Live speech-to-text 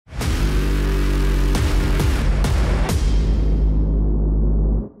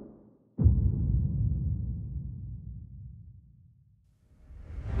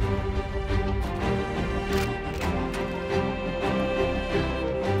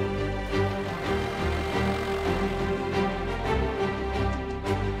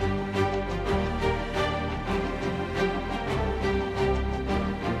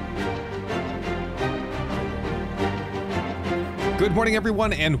Good morning,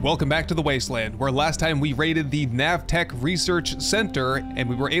 everyone, and welcome back to the Wasteland, where last time we raided the NavTech Research Center, and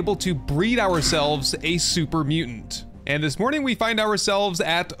we were able to breed ourselves a super mutant. And this morning we find ourselves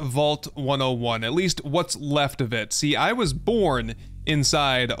at Vault 101, at least what's left of it. See, I was born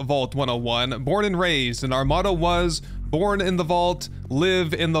inside Vault 101, born and raised, and our motto was, born in the vault,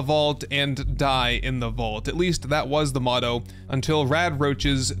 live in the vault, and die in the vault. At least that was the motto, until rad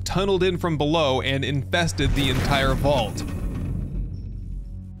roaches tunneled in from below and infested the entire vault.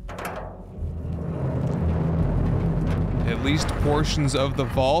 At least portions of the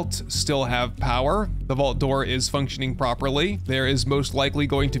vault still have power. The vault door is functioning properly. There is most likely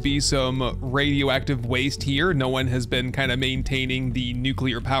going to be some radioactive waste here. No one has been kind of maintaining the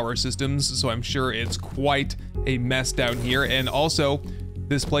nuclear power systems, so I'm sure it's quite a mess down here. And also,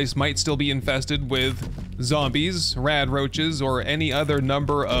 this place might still be infested with zombies, rad roaches, or any other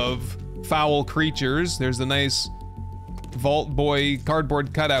number of foul creatures. There's a nice Vault Boy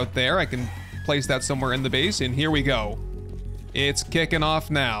cardboard cutout there. I can place that somewhere in the base, and here we go. It's kicking off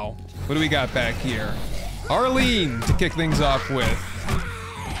now. What do we got back here? Arlene to kick things off with.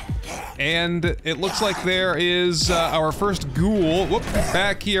 And it looks like there is our first ghoul. Whoop,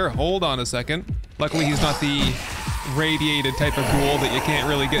 back here. Hold on a second. Luckily he's not the radiated type of ghoul that you can't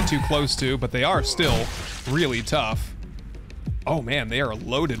really get too close to, but they are still really tough. Oh man, they are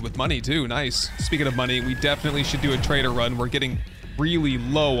loaded with money too. Nice. Speaking of money, we definitely should do a trader run. We're getting really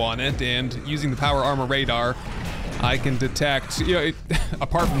low on it, and using the power armor radar, I can detect, you know,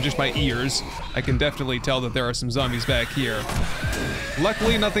 apart from just my ears, I can definitely tell that there are some zombies back here.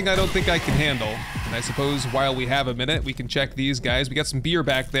 Luckily, nothing I don't think I can handle. And I suppose while we have a minute, we can check these guys. We got some beer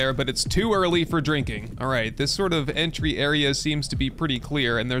back there, but it's too early for drinking. All right, this sort of entry area seems to be pretty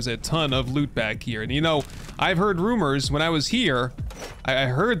clear, and there's a ton of loot back here. And you know, I've heard rumors when I was here, I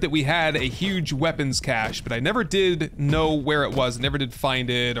heard that we had a huge weapons cache, but I never did know where it was, never did find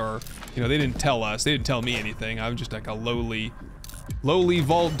it, or, you know, they didn't tell us, they didn't tell me anything. I'm just like a lowly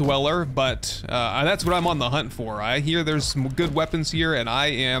vault dweller, but that's what I'm on the hunt for. I hear there's some good weapons here, and I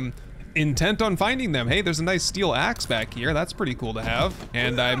am intent on finding them. Hey, there's a nice steel axe back here. That's pretty cool to have.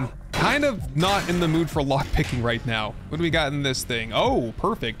 And I'm kind of not in the mood for lockpicking right now. What do we got in this thing? Oh,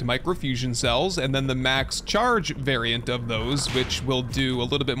 perfect. Microfusion cells, and then the max charge variant of those, which will do a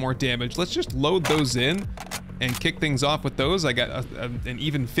little bit more damage. Let's just load those in and kick things off with those. I got an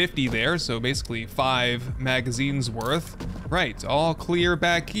even 50 there, so basically 5 magazines worth. Right, all clear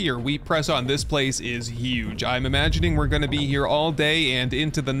back here. We press on. This place is huge. I'm imagining we're gonna be here all day and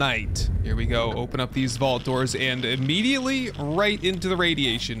into the night. Here we go, open up these vault doors and immediately right into the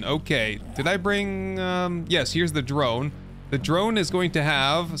radiation. Okay, did I bring, yes, here's the drone. The drone is going to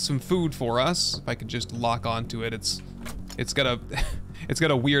have some food for us. If I could just lock onto it, it's got a, it's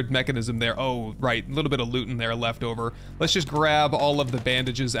got a weird mechanism there. Oh, right, a little bit of loot in there left over. Let's just grab all of the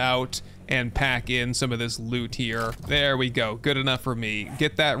bandages out and pack in some of this loot here. There we go, good enough for me.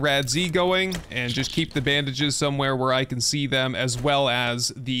 Get that Rad Z going and just keep the bandages somewhere where I can see them, as well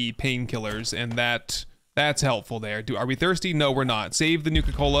as the painkillers, and that's helpful there. Are we thirsty? No, we're not. Save the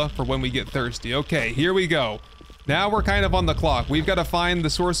Nuka-Cola for when we get thirsty. Okay, here we go. Now we're kind of on the clock. We've got to find the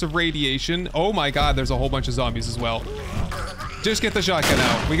source of radiation. Oh my god, there's a whole bunch of zombies as well. Just get the shotgun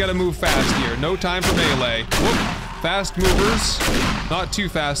out. We gotta move fast here. No time for melee. Whoop. Fast movers. Not too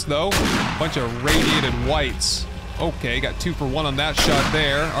fast though. Bunch of radiated whites. Okay, got 2 for 1 on that shot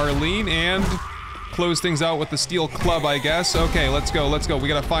there. Arlene, and close things out with the steel club, I guess. Okay, let's go, let's go. We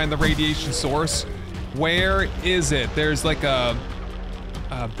gotta find the radiation source. Where is it? There's like a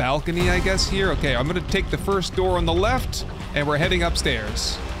balcony, I guess, here. Okay, I'm gonna take the first door on the left, and we're heading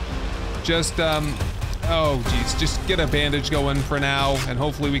upstairs. Just, oh geez, just get a bandage going for now, and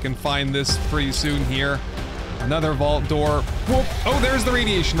hopefully we can find this pretty soon here. Another vault door. Whoop. Oh, there's the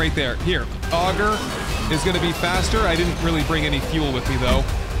radiation right there. Here, auger is gonna be faster. I didn't really bring any fuel with me though.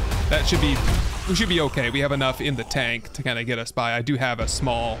 That should be, we should be okay. We have enough in the tank to kind of get us by. I do have a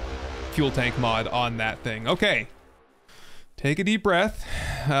small fuel tank mod on that thing. Okay. Take a deep breath.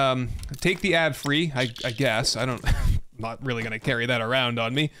 Take the ad-free, I guess. I'm not really gonna carry that around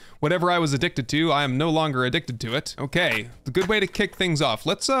on me. Whatever I was addicted to, I am no longer addicted to it. Okay, a good way to kick things off.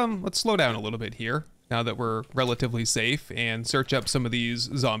 Let's slow down a little bit here, now that we're relatively safe, and search up some of these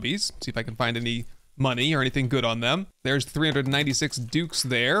zombies. See if I can find any money or anything good on them. There's 396 dukes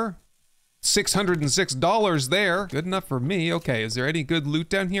there. $606 there. Good enough for me. Okay, is there any good loot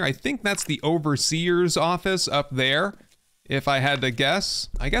down here? I think that's the overseer's office up there, if I had to guess.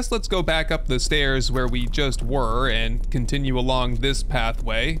 I guess let's go back up the stairs where we just were and continue along this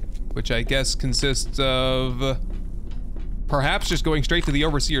pathway, which I guess consists of perhaps just going straight to the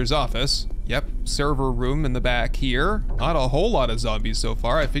overseer's office. Yep, server room in the back here. Not a whole lot of zombies so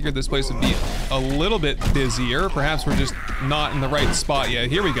far. I figured this place would be a little bit busier. Perhaps we're just not in the right spot yet.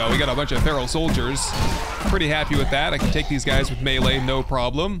 Here we go. We got a bunch of feral soldiers. Pretty happy with that. I can take these guys with melee, no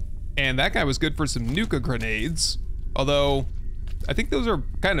problem. And that guy was good for some nuka grenades. Although, I think those are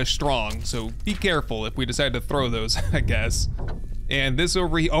kind of strong, so be careful if we decide to throw those, I guess. And this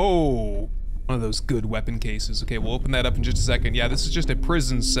over here, oh, one of those good weapon cases. Okay, we'll open that up in just a second. Yeah, this is just a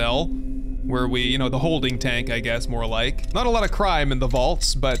prison cell where we, you know, the holding tank, I guess, more like. Not a lot of crime in the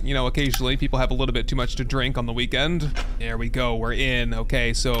vaults, but, you know, occasionally people have a little bit too much to drink on the weekend. There we go, we're in.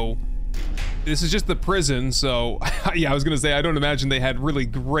 Okay, so this is just the prison, so yeah, I was gonna say, I don't imagine they had really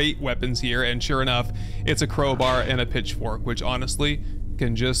great weapons here, and sure enough, it's a crowbar and a pitchfork, which honestly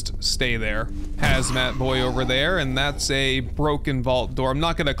can just stay there. Hazmat boy over there, and that's a broken vault door. I'm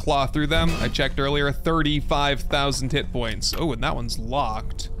not gonna claw through them. I checked earlier, 35,000 hit points. Oh, and that one's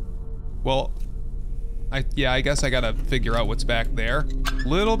locked. Well, I guess I gotta figure out what's back there.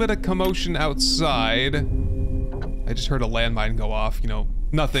 Little bit of commotion outside. I just heard a landmine go off, you know,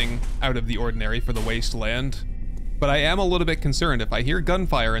 nothing out of the ordinary for the wasteland. But I am a little bit concerned. If I hear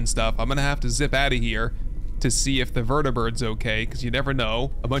gunfire and stuff, I'm gonna have to zip out of here to see if the vertibird's okay, because you never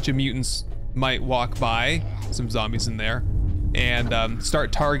know. A bunch of mutants might walk by, some zombies in there, and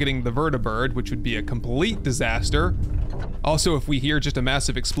start targeting the vertibird, which would be a complete disaster. Also, if we hear just a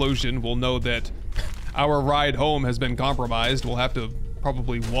massive explosion, we'll know that our ride home has been compromised. We'll have to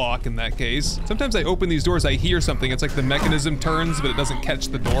probably walk in that case. Sometimes I open these doors, I hear something. It's like the mechanism turns, but it doesn't catch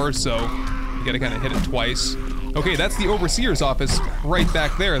the door, so you gotta kind of hit it twice. Okay, that's the overseer's office right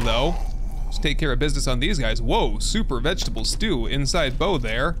back there, though. Let's take care of business on these guys. Whoa, super vegetable stew inside Bo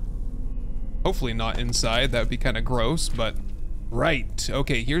there. Hopefully not inside, that would be kind of gross, but right.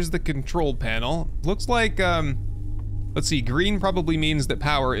 Okay, here's the control panel. Looks like, let's see, green probably means that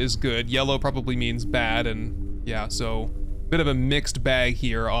power is good, yellow probably means bad, and yeah, so bit of a mixed bag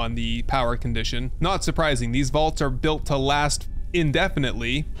here on the power condition. Not surprising, these vaults are built to last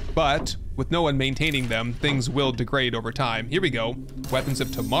indefinitely, but with no one maintaining them, things will degrade over time. Here we go, weapons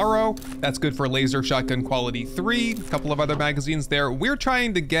of tomorrow. That's good for laser shotgun quality 3, a couple of other magazines there. We're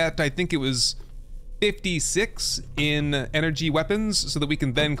trying to get, I think it was 56 in energy weapons so that we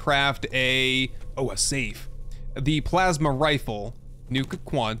can then craft a safe. The plasma rifle, Nuka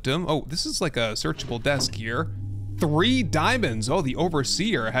Quantum. Oh, this is like a searchable desk here. 3 diamonds. Oh, the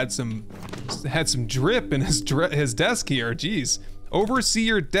overseer had some drip in his desk here. Jeez.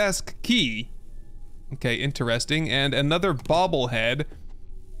 Overseer desk key. Okay, interesting. And another bobblehead.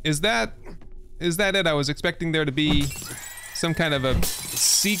 Is that it? I was expecting there to be some kind of a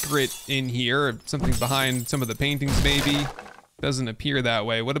secret in here, something behind some of the paintings maybe. Doesn't appear that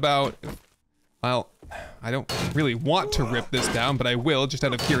way. What about, well, I don't really want to rip this down, but I will, just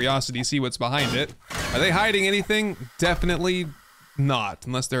out of curiosity, see what's behind it. Are they hiding anything? Definitely not,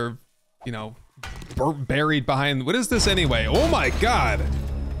 unless they're, you know, buried behind, what is this anyway? Oh my God!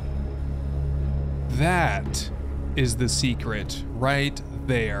 That is the secret right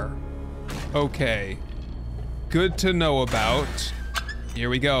there. Okay, good to know about. Here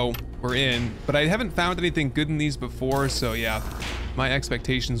we go, we're in. But I haven't found anything good in these before, so yeah, my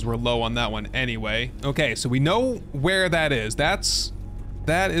expectations were low on that one anyway. Okay, so we know where that is. I'm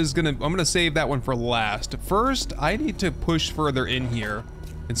gonna save that one for last. First, I need to push further in here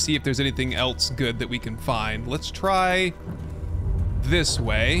and see if there's anything else good that we can find. Let's try this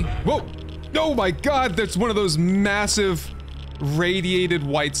way. Whoa! Oh my God, there's one of those massive radiated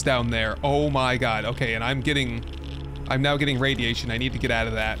whites down there. Oh my God. Okay, and I'm now getting radiation. I need to get out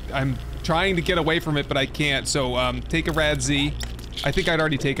of that. I'm trying to get away from it, but I can't. So take a Rad Z. I think I'd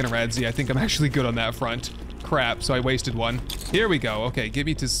already taken a Rad Z. I think I'm actually good on that front. Crap, so I wasted one. Here we go. Okay, give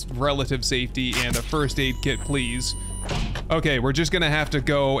me to relative safety and a first aid kit, please. Okay, we're just gonna have to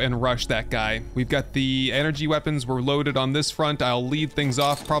go and rush that guy. We've got the energy weapons, we're loaded on this front. I'll lead things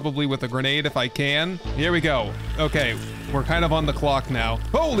off probably with a grenade if I can. Here we go. Okay, we're kind of on the clock now.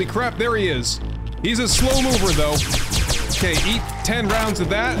 Holy crap, there he is. He's a slow mover though. Okay, eat 10 rounds of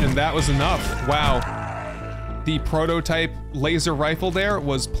that, and that was enough. Wow. The prototype laser rifle there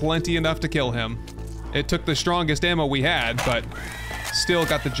was plenty enough to kill him. It took the strongest ammo we had, but still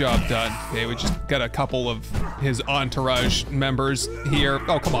got the job done. Okay, we just got a couple of his entourage members here.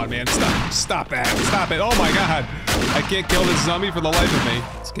 Oh, come on, man. Stop that. Stop it. Oh my God. I can't kill this zombie for the life of me.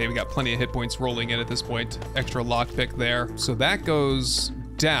 It's okay, we got plenty of hit points rolling in at this point. Extra lockpick there. So that goes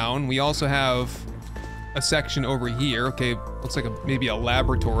down. We also have a section over here. Okay, looks like maybe a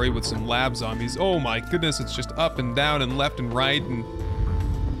laboratory with some lab zombies. Oh my goodness, it's just up and down and left and right, and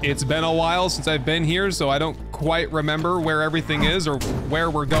it's been a while since I've been here, so I don't quite remember where everything is or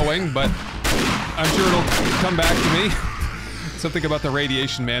where we're going, but I'm sure it'll come back to me. Something about the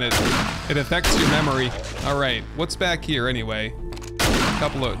radiation, man, it affects your memory. All right, what's back here anyway?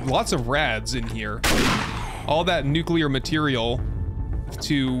 Lots of rads in here. All that nuclear material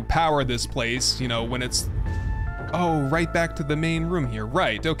to power this place, you know, when it's... Oh, right back to the main room here.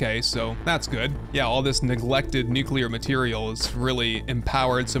 Right, okay, so that's good. Yeah, all this neglected nuclear material has really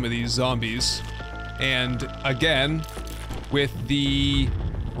empowered some of these zombies. And again, with the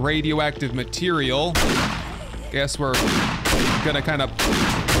radioactive material, guess we're gonna kind of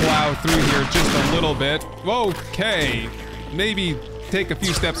plow through here just a little bit. Okay, maybe take a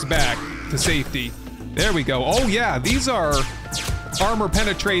few steps back to safety. There we go. Oh yeah, these are armor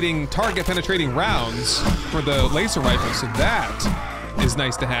penetrating, target penetrating rounds for the laser rifle, so that is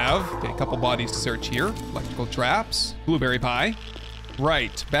nice to have. Okay, a couple bodies to search here. Electrical traps, blueberry pie.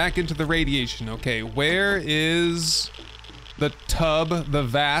 Right, back into the radiation. Okay, where is the tub, the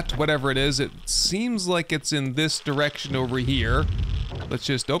vat, whatever it is? It seems like it's in this direction over here. Let's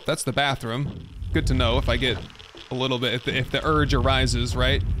just, oh, that's the bathroom. Good to know if I get a little bit, if the urge arises,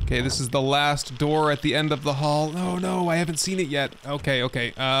 right? Okay, this is the last door at the end of the hall. Oh no, I haven't seen it yet. Okay,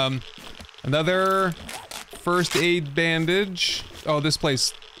 okay. Another first aid bandage. Oh, this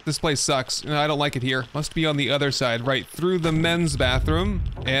place sucks. No, I don't like it here. Must be on the other side, right through the men's bathroom.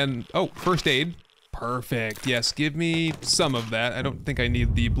 And, oh, first aid. Perfect. Yes, give me some of that. I don't think I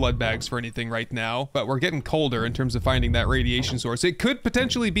need the blood bags for anything right now, but we're getting colder in terms of finding that radiation source. It could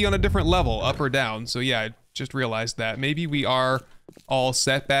potentially be on a different level, up or down. So yeah, I just realized that. Maybe we are all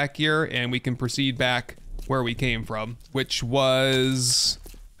set back here and we can proceed back where we came from, which was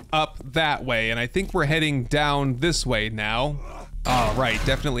up that way. And I think we're heading down this way now. Oh, right.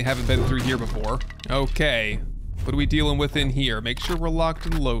 Definitely haven't been through here before. Okay. What are we dealing with in here? Make sure we're locked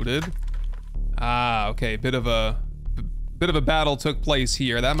and loaded. Ah, okay, bit of a battle took place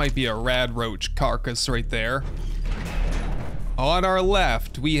here. That might be a rad roach carcass right there. On our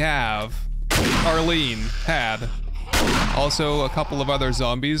left, we have Arlene, Had. Also, a couple of other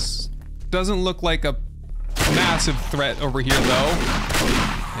zombies. Doesn't look like a massive threat over here, though.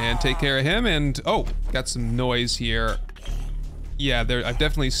 And take care of him, and oh, got some noise here. Yeah, I've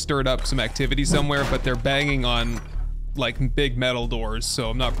definitely stirred up some activity somewhere, but they're banging on like big metal doors, so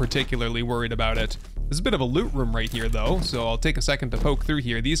I'm not particularly worried about it. There's a bit of a loot room right here though, so I'll take a second to poke through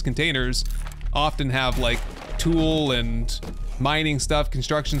here. These containers often have like tool and mining stuff,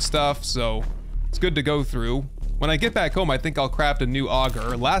 construction stuff, so it's good to go through. When I get back home, I think I'll craft a new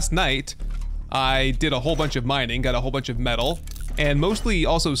auger. Last night, I did a whole bunch of mining, got a whole bunch of metal, and mostly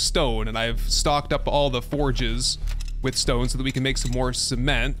also stone, and I've stocked up all the forges with stone so that we can make some more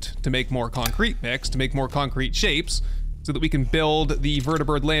cement, to make more concrete mix, to make more concrete shapes, so that we can build the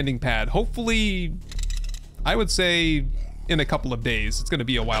vertibird landing pad. Hopefully, I would say in a couple of days. It's gonna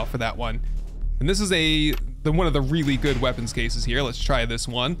be a while for that one. And this is one of the really good weapons cases here. Let's try this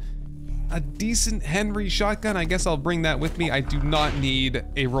one. A decent Henry shotgun, I guess I'll bring that with me. I do not need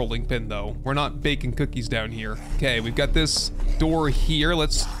a rolling pin though. We're not baking cookies down here. Okay, we've got this door here.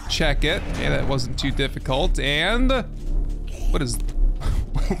 Let's check it. Okay, that wasn't too difficult. And what is...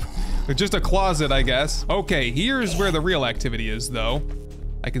 just a closet, I guess. Okay, here's where the real activity is, though.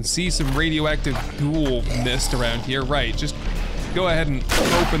 I can see some radioactive ghoul mist around here. Right, just go ahead and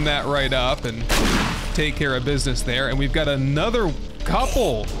open that right up and take care of business there. And we've got another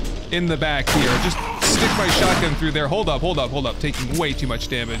couple in the back here. Just stick my shotgun through there. Hold up, hold up, hold up. Taking way too much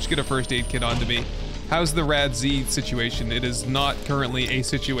damage. Get a first aid kit onto me. How's the Rad Z situation? It is not currently a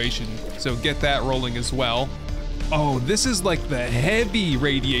situation, so get that rolling as well. Oh, this is like the heavy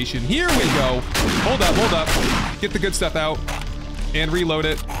radiation. Here we go. Hold up, hold up. Get the good stuff out and reload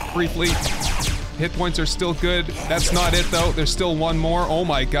it briefly. Hit points are still good. That's not it though. There's still one more. Oh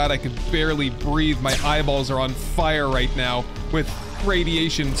my God, I could barely breathe. My eyeballs are on fire right now with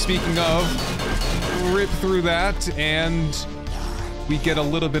radiation. Speaking of, rip through that and we get a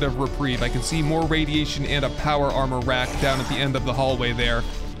little bit of reprieve. I can see more radiation and a power armor rack down at the end of the hallway there.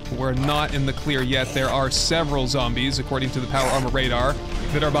 We're not in the clear yet. There are several zombies, according to the power armor radar,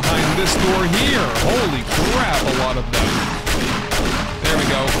 that are behind this door here. Holy crap, a lot of them. There we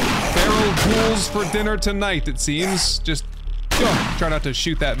go. Feral ghouls for dinner tonight, it seems. Just try not to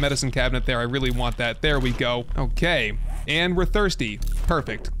shoot that medicine cabinet there. I really want that. There we go. Okay, and we're thirsty.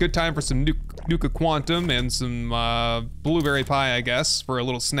 Perfect. Good time for some Nuka Quantum and some blueberry pie, I guess, for a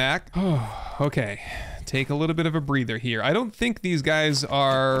little snack. Okay. Take a little bit of a breather here. I don't think these guys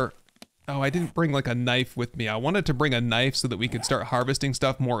are... Oh, I didn't bring like a knife with me. I wanted to bring a knife so that we could start harvesting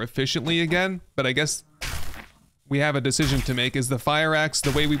stuff more efficiently again, but I guess we have a decision to make. Is the fire axe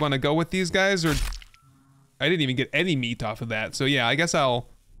the way we want to go with these guys, or... I didn't even get any meat off of that, so yeah, I guess I'll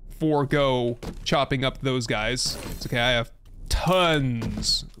forego chopping up those guys. It's okay, I have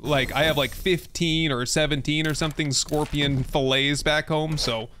tons. Like, I have like 15 or 17 or something scorpion fillets back home,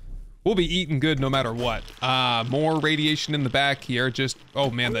 so we'll be eating good no matter what. More radiation in the back here. Just, oh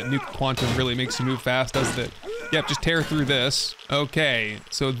man, that nuke quantum really makes you move fast, doesn't it? Yep, just tear through this. Okay,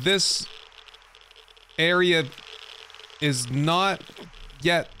 so this area is not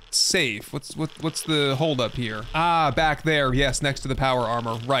yet safe. What's the holdup here? Ah, back there. Yes, next to the power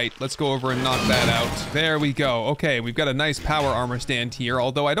armor. Right. Let's go over and knock that out. There we go. Okay, we've got a nice power armor stand here.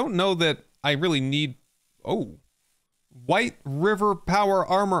 Although I don't know that I really need. Oh, White River power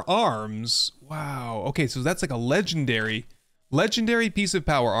armor arms. Wow. Okay, so that's like a legendary piece of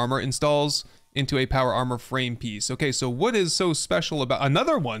power armor installs into a power armor frame piece. Okay, so what is so special about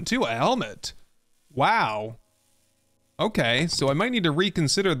another one too? A helmet. Wow. Okay, so I might need to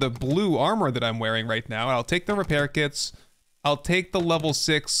reconsider the blue armor that I'm wearing right now. I'll take the repair kits. I'll take the level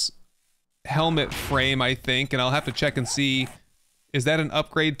 6 helmet frame, I think, and I'll have to check and see, is that an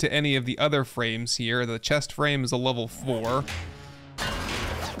upgrade to any of the other frames here? The chest frame is a level 4.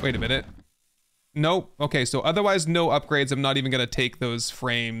 Wait a minute. Nope. Okay, so otherwise no upgrades. I'm not even gonna take those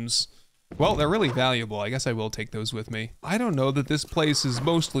frames. Well, they're really valuable. I guess I will take those with me. I don't know that this place is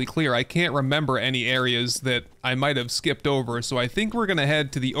mostly clear. I can't remember any areas that I might have skipped over, so I think we're gonna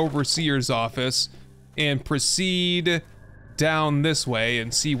head to the Overseer's office and proceed down this way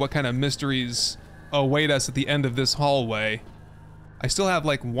and see what kind of mysteries await us at the end of this hallway. I still have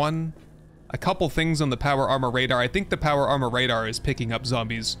like a couple things on the power armor radar. I think the power armor radar is picking up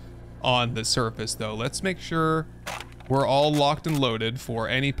zombies on the surface though. Let's make sure we're all locked and loaded for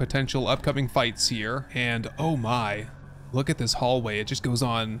any potential upcoming fights here. And oh my, look at this hallway. It just goes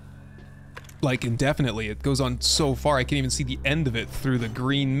on like indefinitely. It goes on so far, I can't even see the end of it through the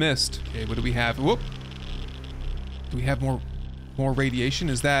green mist. Okay, what do we have? Whoop. Do we have more radiation?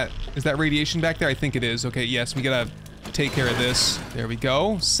 Is that radiation back there? I think it is. Okay, yes, we gotta take care of this. There we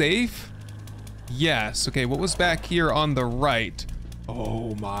go. Safe. Yes. Okay, what was back here on the right?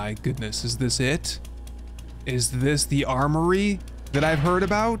 Oh my goodness, is this it? Is this the armory that I've heard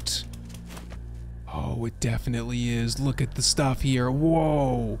about? Oh, it definitely is. Look at the stuff here.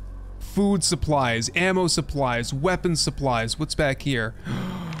 Whoa. Food supplies, ammo supplies, weapon supplies. What's back here?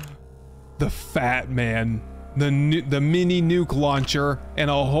 The Fat Man. The mini nuke launcher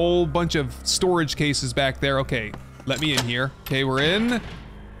and a whole bunch of storage cases back there. Okay, let me in here. Okay, we're in.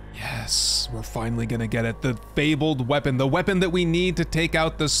 Yes, we're finally gonna get it. The fabled weapon. The weapon that we need to take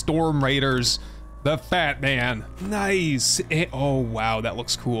out the Storm Raiders. The Fat Man. Nice. Oh, wow, that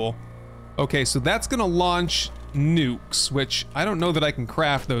looks cool. Okay, so that's gonna launch nukes, which I don't know that I can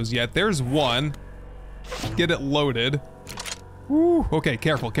craft those yet. There's one. Get it loaded. Woo. Okay,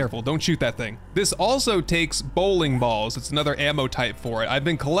 careful, careful. Don't shoot that thing. This also takes bowling balls. It's another ammo type for it. I've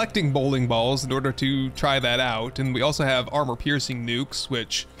been collecting bowling balls in order to try that out. And we also have armor-piercing nukes,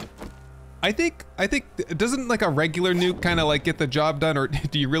 which I think, doesn't like a regular nuke kind of like get the job done, or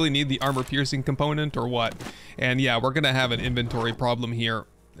do you really need the armor-piercing component or what? And yeah, we're gonna have an inventory problem here.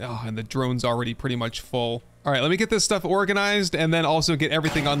 Oh, and the drone's already pretty much full. All right, let me get this stuff organized and then also get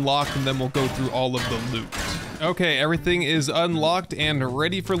everything unlocked, and then we'll go through all of the loot. Okay, everything is unlocked and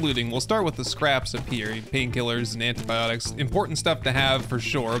ready for looting. We'll start with the scraps up here, painkillers and antibiotics. Important stuff to have for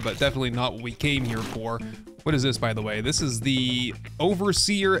sure, but definitely not what we came here for. What is this, by the way? This is the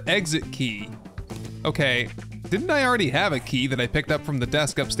Overseer exit key. Okay, didn't I already have a key that I picked up from the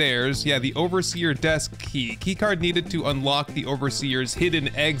desk upstairs? Yeah, the Overseer desk key. Keycard needed to unlock the Overseer's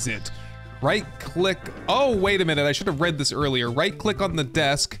hidden exit. Right click, oh, wait a minute, I should have read this earlier. Right click on the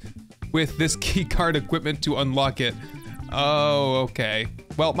desk with this keycard equipment to unlock it. Oh, okay.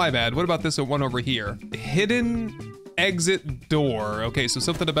 Well, my bad. What about this one over here? Hidden exit door. Okay, so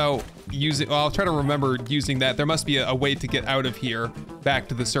something about using, well, I'll try to remember using that. There must be a way to get out of here back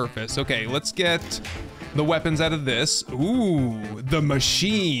to the surface. Okay, let's get the weapons out of this. Ooh, the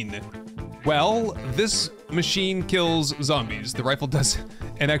machine. Well, this machine kills zombies. The rifle does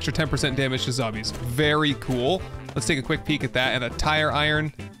an extra 10% damage to zombies. Very cool. Let's take a quick peek at that. And a tire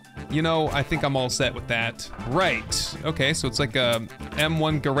iron. You know, I think I'm all set with that. Right. Okay, so it's like a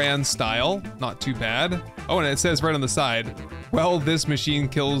M1 Garand style. Not too bad. Oh, and it says right on the side, well, this machine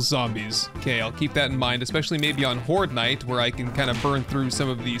kills zombies. Okay, I'll keep that in mind, especially maybe on Horde Night, where I can kind of burn through some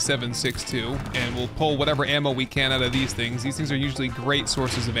of the 7.62, and we'll pull whatever ammo we can out of these things. These things are usually great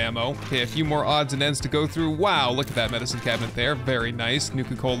sources of ammo. Okay, a few more odds and ends to go through. Wow, look at that medicine cabinet there. Very nice.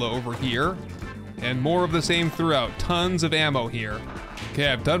 Nuka-Cola over here. And more of the same throughout. Tons of ammo here. Okay,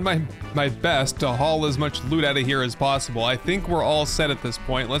 I've done my best to haul as much loot out of here as possible. I think we're all set at this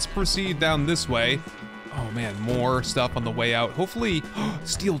point. Let's proceed down this way Oh man, more stuff on the way out. Hopefully,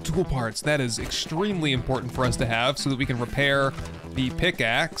 steel tool parts. That is extremely important for us to have so that we can repair the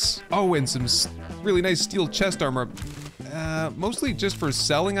pickaxe. Oh, and some really nice steel chest armor. Mostly just for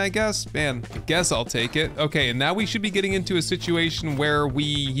selling, I guess. Man, I guess I'll take it. Okay, and now we should be getting into a situation where we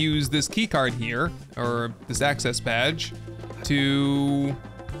use this key card here, or this access badge, to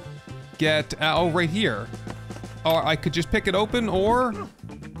get, oh, right here. Or I could just pick it open, or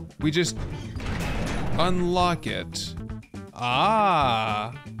we just unlock it.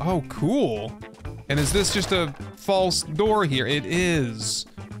 Ah, oh, cool. And is this just a false door here? It is.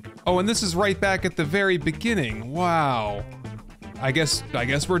 Oh, and this is right back at the very beginning. Wow. I guess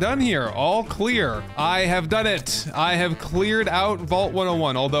we're done here. All clear. I have done it. I have cleared out Vault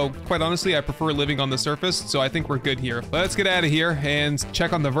 101, although quite honestly, I prefer living on the surface, so I think we're good here. Let's get out of here and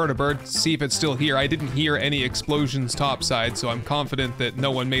check on the vertibird, see if it's still here. I didn't hear any explosions topside, so I'm confident that no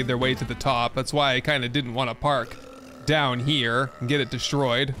one made their way to the top. That's why I kind of didn't want to park down here and get it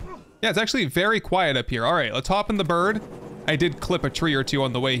destroyed. Yeah, it's actually very quiet up here. All right, let's hop in the bird. I did clip a tree or two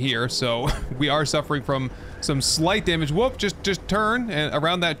on the way here, so we are suffering from some slight damage. Whoop, just turn and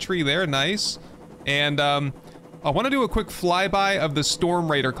around that tree there, nice. And I want to do a quick flyby of the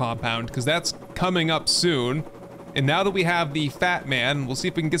Storm Raider compound, because that's coming up soon. And now that we have the Fat Man, we'll see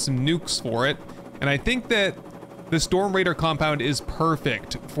if we can get some nukes for it. And I think that the Storm Raider compound is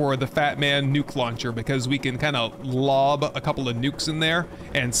perfect for the Fat Man nuke launcher, because we can kind of lob a couple of nukes in there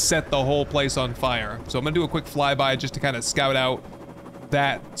and set the whole place on fire. So I'm gonna do a quick flyby just to kind of scout out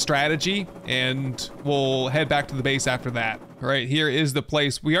that strategy, and we'll head back to the base after that. All right, here is the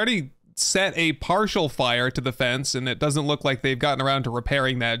place. We already set a partial fire to the fence, and it doesn't look like they've gotten around to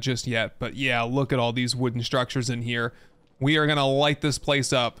repairing that just yet. But yeah, look at all these wooden structures in here. We are gonna light this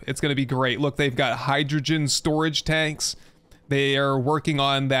place up. It's gonna be great. Look, they've got hydrogen storage tanks. They are working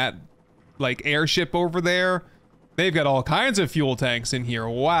on that like airship over there. They've got all kinds of fuel tanks in here.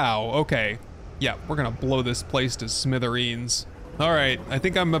 Wow, okay. Yeah, we're gonna blow this place to smithereens. All right, I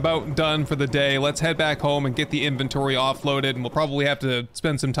think I'm about done for the day. Let's head back home and get the inventory offloaded, and we'll probably have to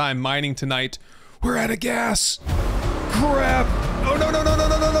spend some time mining tonight. We're out of gas. Crap. Oh, no, no, no, no,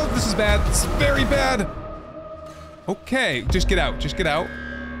 no, no, no. This is bad. This is very bad. Okay, just get out, just get out.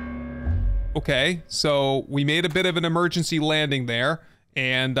 Okay, so we made a bit of an emergency landing there,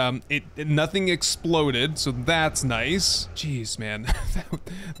 and nothing exploded, so that's nice. Jeez, man,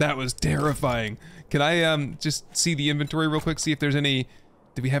 that was terrifying. Can I just see the inventory real quick, see if there's any,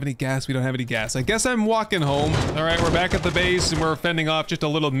 do we have any gas? We don't have any gas. I guess I'm walking home. All right, we're back at the base, and we're fending off just a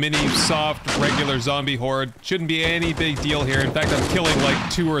little mini, soft, regular zombie horde. Shouldn't be any big deal here. In fact, I'm killing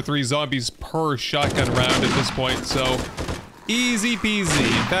like 2 or 3 zombies per shotgun round at this point, so easy peasy.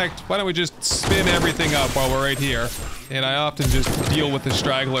 In fact, why don't we just spin everything up while we're right here? And I often just deal with the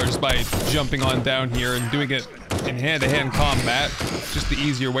stragglers by jumping on down here and doing it in hand-to-hand combat. Just the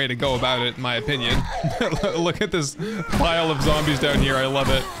easier way to go about it, in my opinion. Look at this pile of zombies down here. I love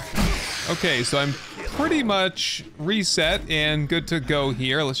it. Okay, so I'm pretty much reset and good to go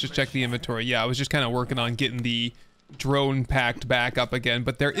here. Let's just check the inventory. Yeah, I was just kind of working on getting the drone packed back up again,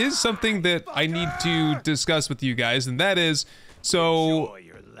 but there is something that I need to discuss with you guys, and that is, so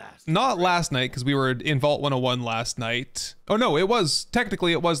not last night, because we were in Vault 101 last night. Oh no,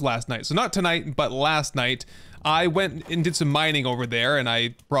 technically it was last night. So not tonight, but last night, I went and did some mining over there, and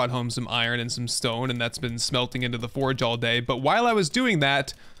I brought home some iron and some stone, and that's been smelting into the forge all day. But while I was doing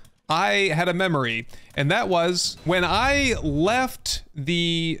that, I had a memory, and that was when I left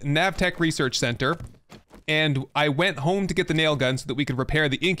the Navtech Research Center and I went home to get the nail gun so that we could repair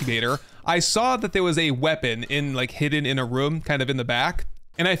the incubator, I saw that there was a weapon hidden in a room, kind of in the back.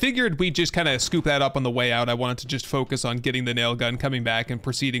 And I figured we'd just kind of scoop that up on the way out. I wanted to just focus on getting the nail gun, coming back and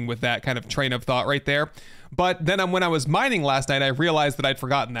proceeding with that kind of train of thought right there. But then when I was mining last night, I realized that I'd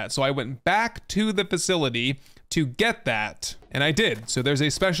forgotten that. So I went back to the facility to get that, and I did. So there's a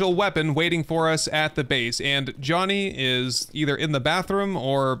special weapon waiting for us at the base, and Johnny is either in the bathroom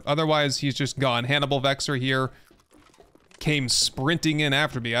or otherwise he's just gone. Hannibal Vexer here came sprinting in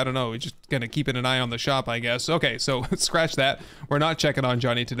after me. I don't know, he's just gonna keeping an eye on the shop, I guess. Okay, so scratch that. We're not checking on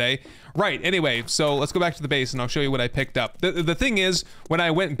Johnny today. Right, anyway, so let's go back to the base and I'll show you what I picked up. The thing is, when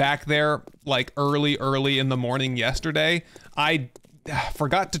I went back there like early in the morning yesterday, I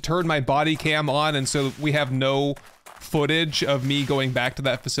forgot to turn my body cam on, and so we have no footage of me going back to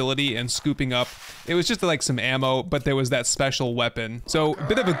that facility and scooping up. It was just like some ammo, but there was that special weapon. So a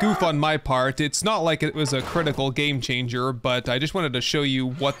bit of a goof on my part. It's not like it was a critical game changer, but I just wanted to show you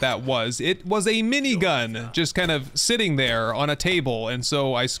what that was. It was a minigun just kind of sitting there on a table. And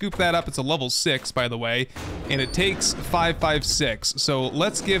so I scooped that up. It's a level 6, by the way, and it takes 556. So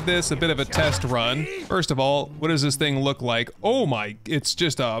let's give this a bit of a test run. First of all, what does this thing look like? Oh my, it's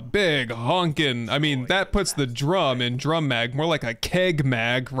just a big honkin', I mean, that puts the drum in drum mag, more like a keg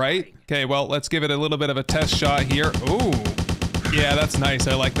mag, right? Okay, well, let's give it a little bit of a test shot here. Ooh, yeah, that's nice,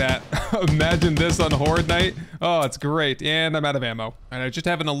 I like that. Imagine this on Horde Night. Oh, it's great, and I'm out of ammo. All right, I'm just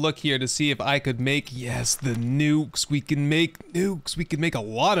having a look here to see if I could make, yes, the nukes. We can make nukes. We can make a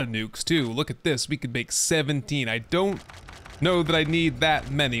lot of nukes, too. Look at this, we could make 17. I don't know that I need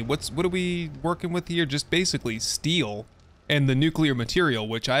that many. What are we working with here? Just basically steel and the nuclear material,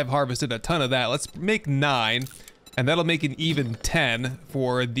 which I've harvested a ton of that. Let's make 9, and that'll make an even 10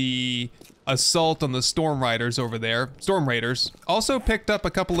 for the assault on the Storm Riders over there. Storm Raiders. Also picked up a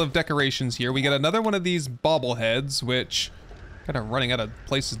couple of decorations here. We got another one of these bobbleheads, which kind of running out of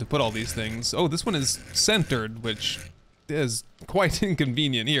places to put all these things. Oh, this one is centered, which is quite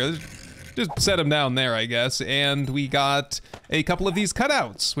inconvenient here. Just set them down there, I guess. And we got a couple of these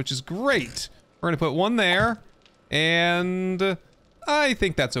cutouts, which is great. We're gonna put one there, and I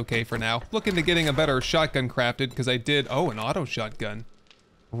think that's okay for now. Look into getting a better shotgun crafted, because I did, oh, an auto shotgun.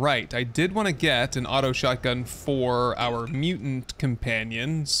 Right, I did want to get an auto shotgun for our mutant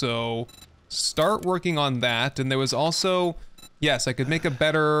companion, so start working on that. And there was also, yes, I could make a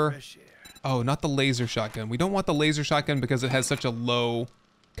better, oh, not the laser shotgun. We don't want the laser shotgun because it has such a low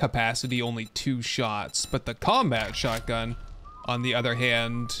capacity, only 2 shots, but the combat shotgun, on the other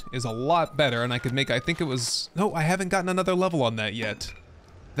hand, is a lot better, and I could make, I think it was, no, I haven't gotten another level on that yet.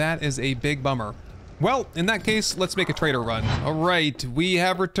 That is a big bummer. Well, in that case, let's make a trader run. All right, we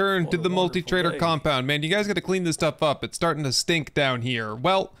have returned to the multi-trader compound. Man, you guys gotta clean this stuff up. It's starting to stink down here.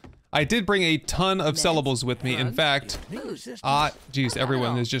 Well, I did bring a ton of sellables with me. In fact, geez,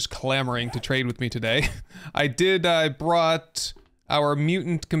 everyone is just clamoring to trade with me today. I brought our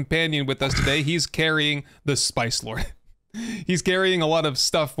mutant companion with us today. He's carrying the Spice Lord. He's carrying a lot of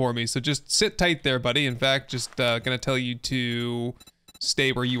stuff for me, so just sit tight there, buddy. In fact, just gonna tell you to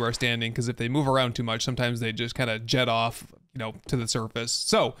stay where you are standing, because if they move around too much, sometimes they just kind of jet off, you know, to the surface.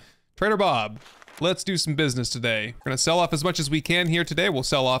 So, Trader Bob, let's do some business today. We're gonna sell off as much as we can here today. We'll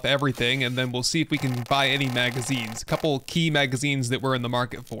sell off everything, and then we'll see if we can buy any magazines. A couple key magazines that we're in the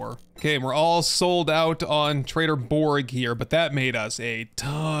market for. Okay, and we're all sold out on Trader Borg here, but that made us a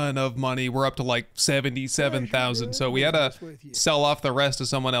ton of money. We're up to like 77,000, so we had to sell off the rest to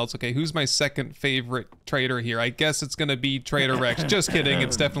someone else. Okay, who's my second favorite trader here? I guess it's gonna be Trader Rex. Just kidding,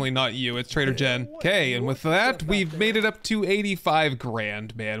 it's definitely not you, it's Trader Jen. Okay, and with that, we've made it up to 85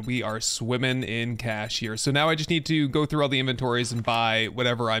 grand, man. We are swimming in cash here. So now I just need to go through all the inventories and buy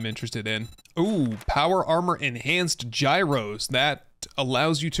whatever I'm interested in. Ooh, power armor enhanced gyros. That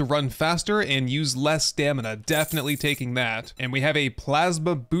allows you to run faster and use less stamina. Definitely taking that. And we have a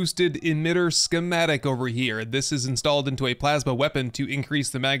plasma boosted emitter schematic over here. This is installed into a plasma weapon to increase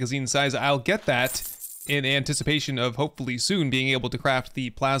the magazine size. I'll get that in anticipation of hopefully soon being able to craft the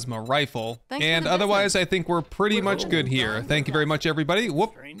plasma rifle. And otherwise, I think we're pretty much good here. Thank you very much, everybody.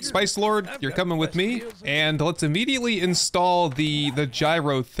 Whoop, Spice Lord, you're coming with me. And let's immediately install the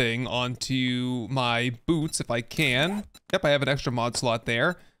gyro thing onto my boots if I can. Yep, I have an extra mod slot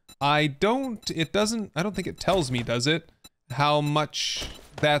there. I don't think it tells me, does it, how much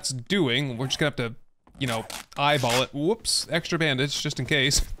that's doing. We're just gonna have to, you know, eyeball it. Whoops, extra bandage, just in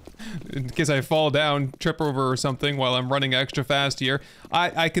case. In case I fall down, trip over or something while I'm running extra fast here.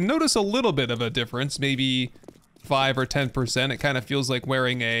 I can notice a little bit of a difference, maybe 5 or 10%. It kind of feels like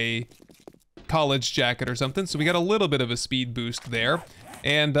wearing a college jacket or something. So we got a little bit of a speed boost there.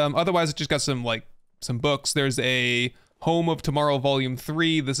 And otherwise, it just got some books. There's a Home of Tomorrow Volume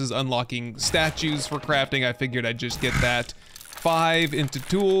 3. This is unlocking statues for crafting. I figured I'd just get that. 5 into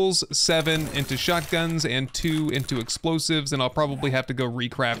tools, 7 into shotguns, and 2 into explosives, and I'll probably have to go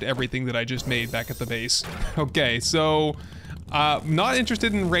recraft everything that I just made back at the base. Okay, so not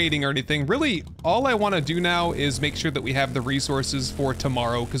interested in raiding or anything. Really, all I want to do now is make sure that we have the resources for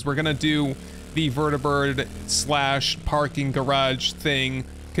tomorrow, because we're gonna do the vertibird / parking garage thing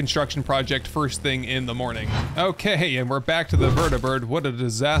construction project first thing in the morning. Okay, and we're back to the vertibird. What a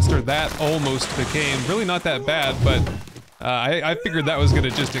disaster that almost became. Really not that bad, but I figured that was gonna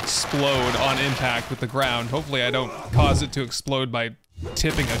just explode on impact with the ground. Hopefully I don't cause it to explode by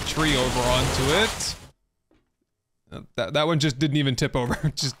tipping a tree over onto it. That one just didn't even tip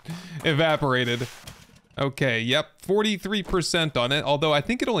over, just evaporated. Okay, yep, 43% on it, although I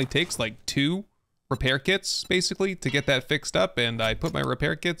think it only takes like 2 repair kits, basically, to get that fixed up, and I put my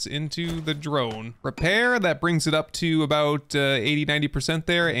repair kits into the drone. Repair, that brings it up to about 80-90%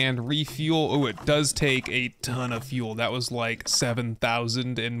 there, and refuel, oh, it does take a ton of fuel. That was like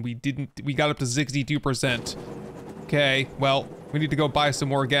 7,000, and we got up to 62%. Okay, well, we need to go buy some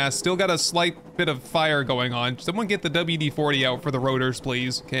more gas. Still got a slight bit of fire going on. Someone get the WD-40 out for the rotors,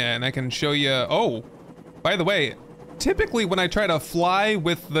 please. Okay, and I can show you, oh, by the way, typically when I try to fly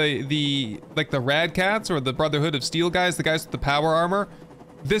with the Rad Cats or the Brotherhood of Steel guys, the guys with the power armor,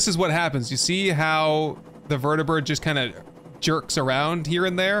 this is what happens. You see how the vertibird just kind of jerks around here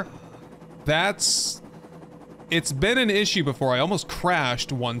and there? It's been an issue before. I almost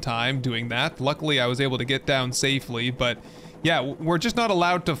crashed one time doing that. Luckily, I was able to get down safely, but yeah, we're just not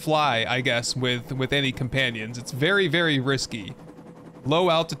allowed to fly, I guess, with any companions. It's very, very risky.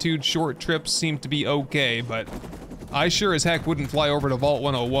 Low altitude, short trips seem to be okay, but I sure as heck wouldn't fly over to Vault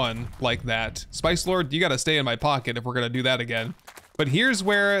 101 like that. Spice Lord, you gotta stay in my pocket if we're gonna do that again. But here's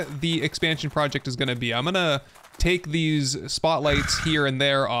where the expansion project is gonna be. I'm gonna take these spotlights here and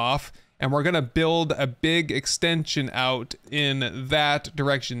there off, and we're gonna build a big extension out in that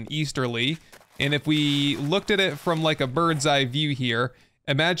direction, easterly. And if we looked at it from like a bird's eye view here,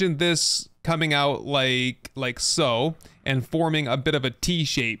 imagine this coming out like so, and forming a bit of a T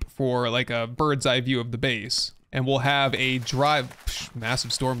shape for like a bird's eye view of the base. And we'll have a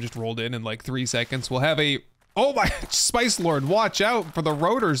massive storm just rolled in like 3 seconds. We'll have a, oh my, Spice Lord, watch out for the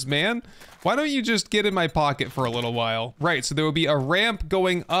rotors, man. Why don't you just get in my pocket for a little while? Right, so there will be a ramp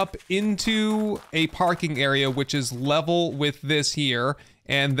going up into a parking area, which is level with this here.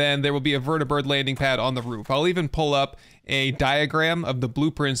 And then there will be a vertibird landing pad on the roof. I'll even pull up a diagram of the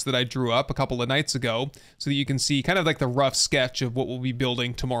blueprints that I drew up a couple of nights ago so that you can see kind of like the rough sketch of what we'll be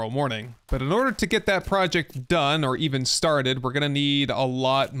building tomorrow morning. But in order to get that project done or even started, we're gonna need a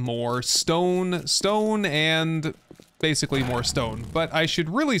lot more stone and basically more stone. But I should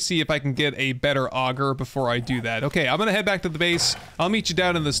really see if I can get a better auger before I do that. Okay, I'm gonna head back to the base. I'll meet you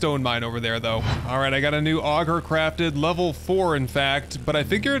down in the stone mine over there though. All right, I got a new auger crafted, level 4 in fact, but I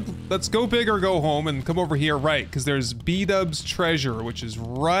figured let's go big or go home and come over here, right, because there's B-Dub's treasure, which is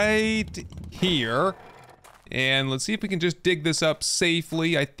right here. And let's see if we can just dig this up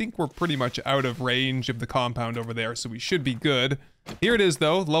safely. I think we're pretty much out of range of the compound over there, so we should be good. Here it is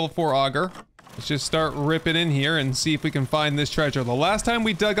though, level 4 auger. Let's just start ripping in here and see if we can find this treasure. The last time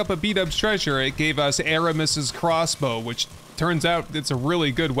we dug up a B-Dub's treasure, it gave us Aramis's crossbow, which turns out it's a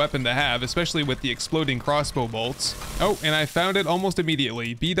really good weapon to have, especially with the exploding crossbow bolts. Oh, and I found it almost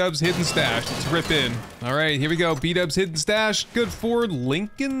immediately. B-Dub's hidden stash. Let's rip in. All right, here we go. B-Dub's hidden stash. Good for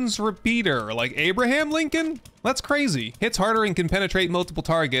Lincoln's repeater. Like Abraham Lincoln? That's crazy. Hits harder and can penetrate multiple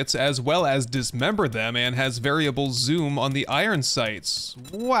targets as well as dismember them, and has variable zoom on the iron sights.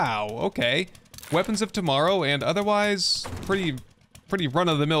 Wow, okay. Weapons of tomorrow, and otherwise pretty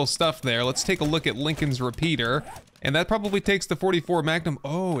run-of-the-mill stuff there. Let's take a look at Lincoln's repeater. And that probably takes the 44 Magnum.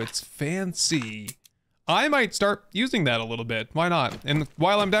 Oh, it's fancy. I might start using that a little bit. Why not? And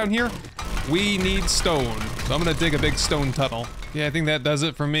while I'm down here, we need stone. So I'm gonna dig a big stone tunnel. Yeah, I think that does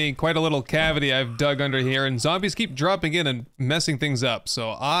it for me. Quite a little cavity I've dug under here, and zombies keep dropping in and messing things up.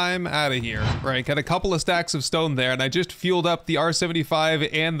 So I'm out of here. Right, got a couple of stacks of stone there, and I just fueled up the R75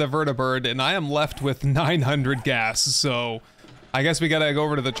 and the vertibird, and I am left with 900 gas. So I guess we gotta go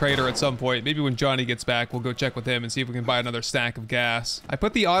over to the trader at some point. Maybe when Johnny gets back, we'll go check with him and see if we can buy another stack of gas. I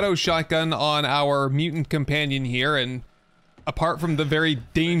put the auto shotgun on our mutant companion here, and apart from the very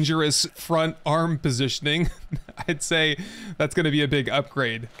dangerous front arm positioning, I'd say that's gonna be a big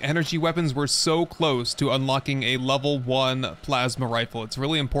upgrade. Energy weapons were so close to unlocking a level 1 plasma rifle. It's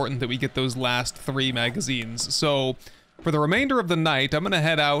really important that we get those last 3 magazines. So for the remainder of the night, I'm gonna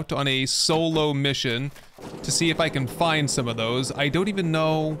head out on a solo mission to see if I can find some of those. I don't even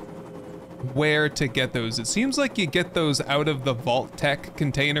know where to get those. It seems like you get those out of the Vault Tech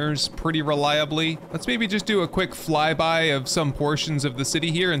containers pretty reliably. Let's maybe just do a quick flyby of some portions of the city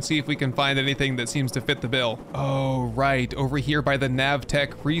here and see if we can find anything that seems to fit the bill. Oh, right. Over here by the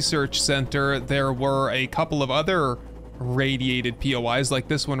Navtech Research Center, there were a couple of other radiated POIs like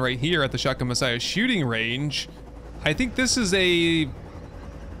this one right here at the Shotgun Messiah shooting range. I think this is a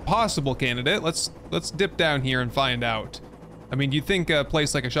possible candidate. Let's dip down here and find out. I mean, you'd think a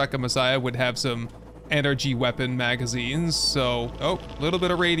place like a Shotgun Messiah would have some energy weapon magazines, so, oh, a little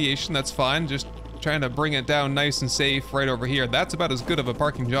bit of radiation, that's fine. Just trying to bring it down nice and safe right over here. That's about as good of a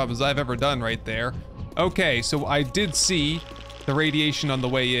parking job as I've ever done right there. Okay, so I did see the radiation on the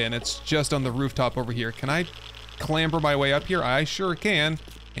way in. It's just on the rooftop over here. Can I clamber my way up here? I sure can.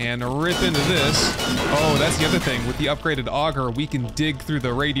 and rip into this. Oh, that's the other thing. With the upgraded auger, we can dig through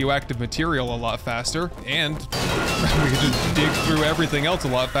the radioactive material a lot faster, and we can just dig through everything else a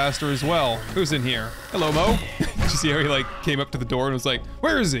lot faster as well. Who's in here? Hello, Mo. Did you see how he like came up to the door and was like,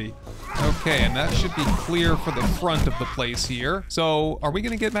 where is he? Okay, and that should be clear for the front of the place here. So, are we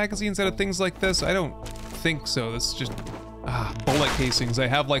gonna get magazines out of things like this? I don't think so. This is just bullet casings. I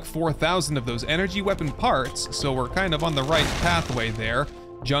have like 4,000 of those energy weapon parts, so we're kind of on the right pathway there.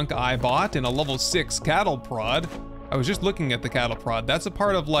 Junk I bought and a level 6 cattle prod. I was just looking at the cattle prod. That's a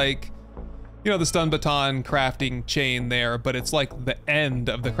part of like, you know, the stun baton crafting chain there, but it's like the end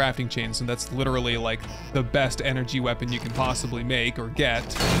of the crafting chain, so that's literally like the best energy weapon you can possibly make or get.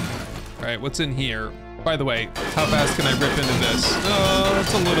 All right, what's in here? By the way, how fast can I rip into this? Oh,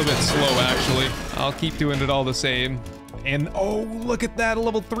 it's a little bit slow actually. I'll keep doing it all the same. And oh, look at that, a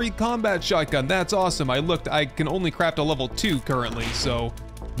level 3 combat shotgun. That's awesome. I looked, I can only craft a level 2 currently, so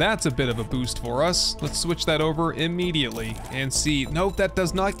that's a bit of a boost for us. Let's switch that over immediately and see. Nope, that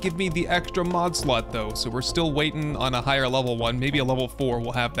does not give me the extra mod slot though, so we're still waiting on a higher level one. Maybe a level 4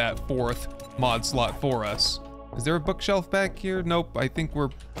 will have that 4th mod slot for us. Is there a bookshelf back here? Nope, I think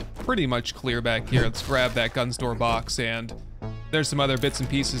we're pretty much clear back here. Let's grab that gun store box, and there's some other bits and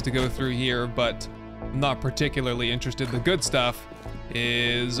pieces to go through here, but I'm not particularly interested. The good stuff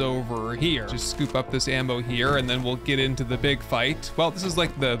is over here. Just scoop up this ammo here, and then we'll get into the big fight. Well, this is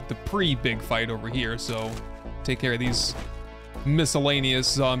like the pre-big fight over here, so take care of these miscellaneous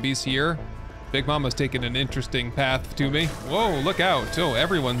zombies here. Big Mama's taking an interesting path to me. Whoa, look out. Oh,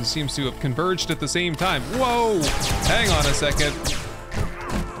 everyone seems to have converged at the same time. Whoa, hang on a second.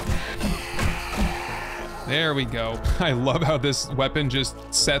 There we go. I love how this weapon just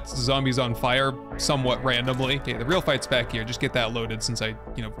sets zombies on fire somewhat randomly. Okay, the real fight's back here. Just get that loaded since I,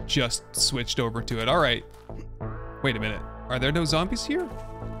 you know, just switched over to it. All right. Wait a minute. Are there no zombies here?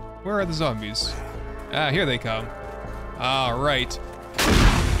 Where are the zombies? Ah, here they come. All right.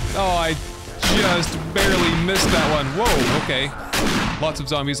 Oh, I just barely missed that one. Whoa, okay. Lots of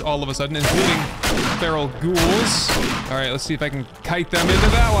zombies all of a sudden, including feral ghouls. All right, let's see if I can kite them into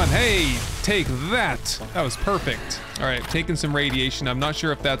that one. Hey, take that. That was perfect. All right, taking some radiation. I'm not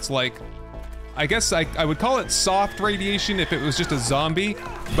sure if that's like, I guess I would call it soft radiation if it was just a zombie,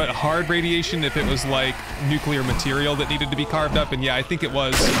 but hard radiation if it was like nuclear material that needed to be carved up. And yeah, I think it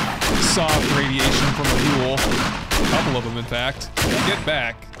was soft radiation from a ghoul. A couple of them, in fact. Get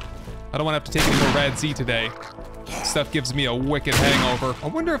back. I don't want to have to take any more Rad Z today. Stuff gives me a wicked hangover. I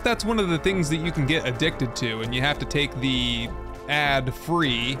wonder if that's one of the things that you can get addicted to, and you have to take the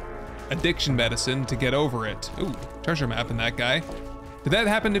ad-free addiction medicine to get over it. Ooh, treasure map in that guy. Did that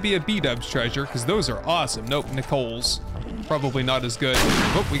happen to be a B-dubs treasure? Because those are awesome. Nope, Nicole's. Probably not as good.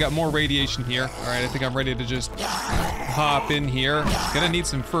 Oh, we got more radiation here. All right, I think I'm ready to just hop in here. Gonna need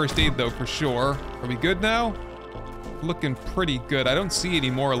some first aid though, for sure. Are we good now? Looking pretty good. I don't see any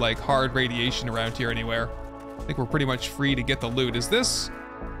more like hard radiation around here anywhere. I think we're pretty much free to get the loot. Is this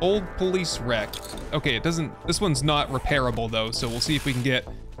old police wreck? Okay, it doesn't, this one's not repairable though, so we'll see if we can get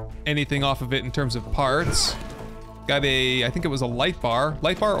anything off of it in terms of parts. Got a, I think it was a light bar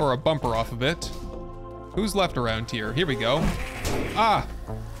or a bumper off of it. Who's left around here? Here we go. Ah!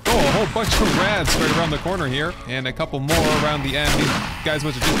 Oh, a whole bunch of rads right around the corner here, and a couple more around the end. These guys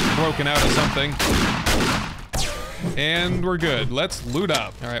must have just broken out of something. And we're good. Let's loot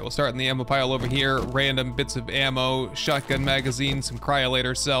up. All right, we'll start in the ammo pile over here. Random bits of ammo, shotgun magazine, some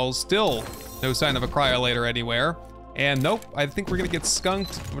cryolator cells. Still no sign of a cryolator anywhere. And nope, I think we're gonna get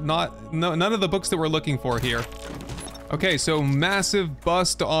skunked. None of the books that we're looking for here. Okay, so massive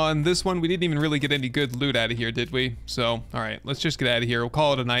bust on this one. We didn't even really get any good loot out of here, did we? So, all right, let's just get out of here. We'll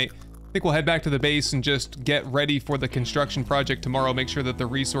call it a night. I think we'll head back to the base and just get ready for the construction project tomorrow. Make sure that the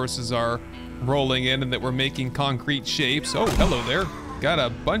resources are rolling in and that we're making concrete shapes. Oh, hello there. Got a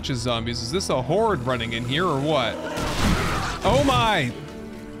bunch of zombies. Is this a horde running in here or what? Oh my!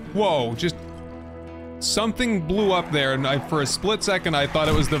 Whoa, just something blew up there, and for a split second I thought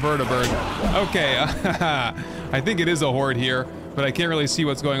it was the vertibird. Okay, I think it is a horde here, but I can't really see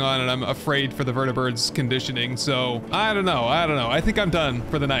what's going on, and I'm afraid for the vertibird's conditioning, so I don't know. I think I'm done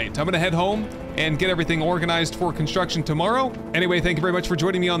for the night. I'm gonna head home and get everything organized for construction tomorrow. Anyway, thank you very much for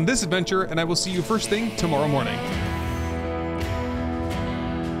joining me on this adventure, and I will see you first thing tomorrow morning.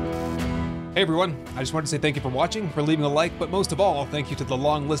 Hey everyone, I just wanted to say thank you for watching, for leaving a like, but most of all, thank you to the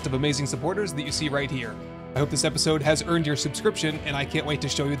long list of amazing supporters that you see right here. I hope this episode has earned your subscription, and I can't wait to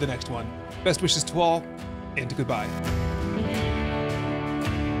show you the next one. Best wishes to all, and goodbye.